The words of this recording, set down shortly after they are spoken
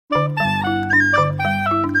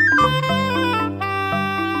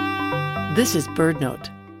This is BirdNote.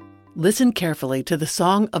 Listen carefully to the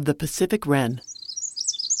song of the Pacific wren.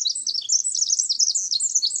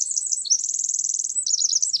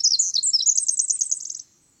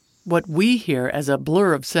 What we hear as a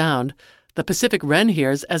blur of sound, the Pacific wren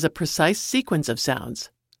hears as a precise sequence of sounds.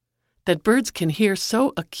 That birds can hear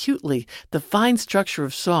so acutely the fine structure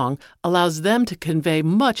of song allows them to convey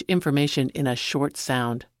much information in a short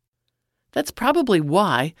sound. That's probably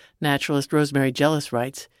why, naturalist Rosemary Jellis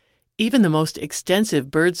writes, even the most extensive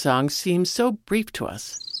bird songs seem so brief to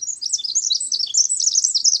us.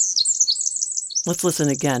 Let's listen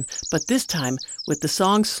again, but this time with the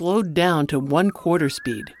song slowed down to 1/4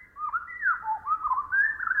 speed.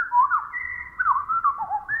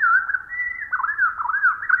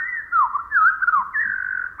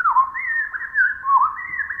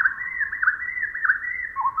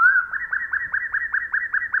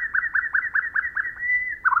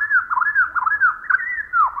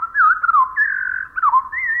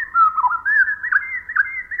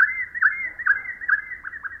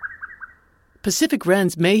 Pacific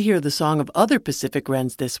wrens may hear the song of other Pacific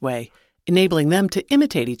wrens this way, enabling them to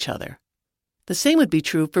imitate each other. The same would be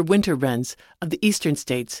true for winter wrens of the eastern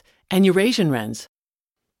states and Eurasian wrens.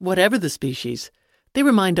 Whatever the species, they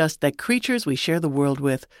remind us that creatures we share the world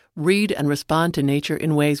with read and respond to nature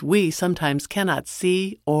in ways we sometimes cannot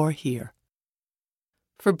see or hear.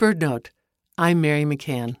 For BirdNote, I'm Mary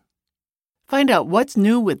McCann. Find out what's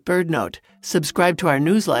new with BirdNote. Subscribe to our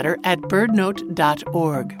newsletter at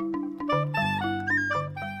birdnote.org.